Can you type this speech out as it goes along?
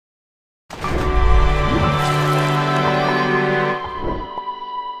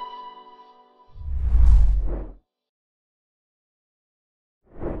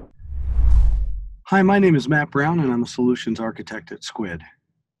Hi, my name is Matt Brown and I'm a solutions architect at Skuid.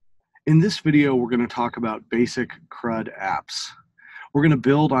 In this video, we're going to talk about basic Crud apps. We're going to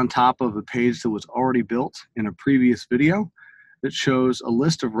build on top of a page that was already built in a previous video that shows a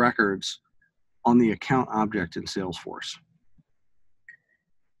list of records on the account object in Salesforce.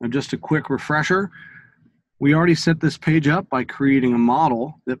 Now, just a quick refresher, we already set this page up by creating a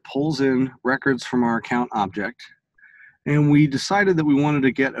model that pulls in records from our account object. And we decided that we wanted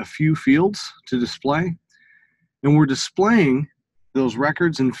to get a few fields to display. And we're displaying those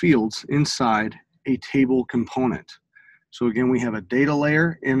records and fields inside a table component. So again, we have a data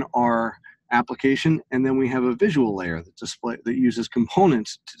layer in our application, and then we have a visual layer that uses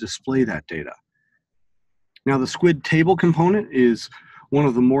components to display that data. Now, the Skuid Table Component is one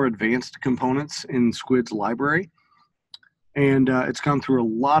of the more advanced components in Skuid's library. And it's gone through a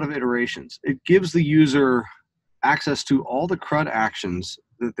lot of iterations. It gives the user access to all the Crud actions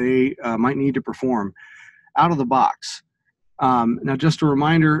that they might need to perform out of the box. Now, just a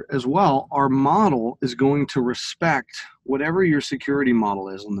reminder as well, our model is going to respect whatever your security model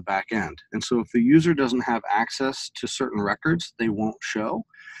is on the back end. And so if the user doesn't have access to certain records, they won't show.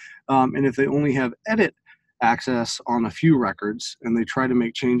 And if they only have edit access on a few records and they try to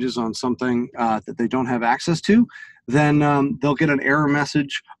make changes on something that they don't have access to, then they'll get an error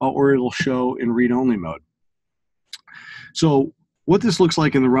message or it'll show in read-only mode. So what this looks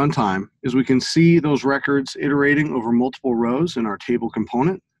like in the runtime is we can see those records iterating over multiple rows in our table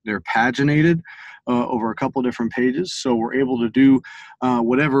component. They're paginated over a couple different pages, so we're able to do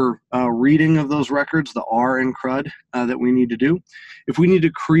whatever reading of those records, the R in Crud, that we need to do. If we need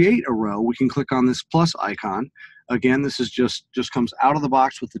to create a row, we can click on this plus icon. Again, this is just comes out of the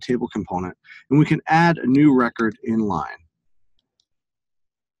box with the table component, and we can add a new record in line.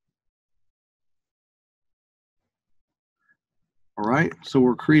 All right, so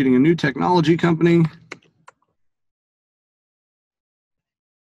we're creating a new technology company.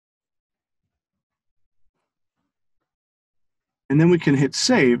 And then we can hit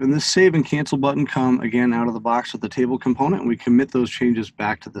save, and this save and cancel button come again out of the box with the table component, and we commit those changes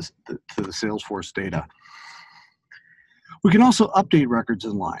back to the Salesforce data. We can also update records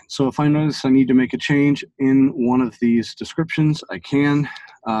in line. So if I notice I need to make a change in one of these descriptions, I can.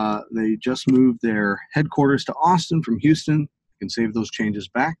 They just moved their headquarters to Austin from Houston. Can save those changes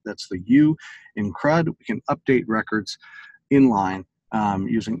back. That's the U in Crud. We can update records inline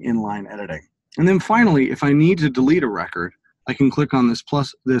using inline editing. And then finally, if I need to delete a record, I can click on this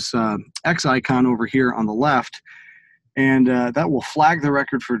X icon over here on the left, and that will flag the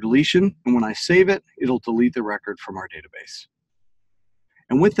record for deletion. And when I save it, it'll delete the record from our database.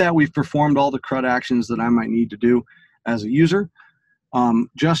 And with that, we've performed all the Crud actions that I might need to do as a user,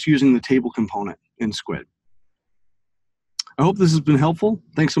 just using the table component in Skuid. I hope this has been helpful.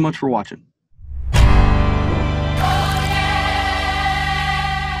 Thanks so much for watching.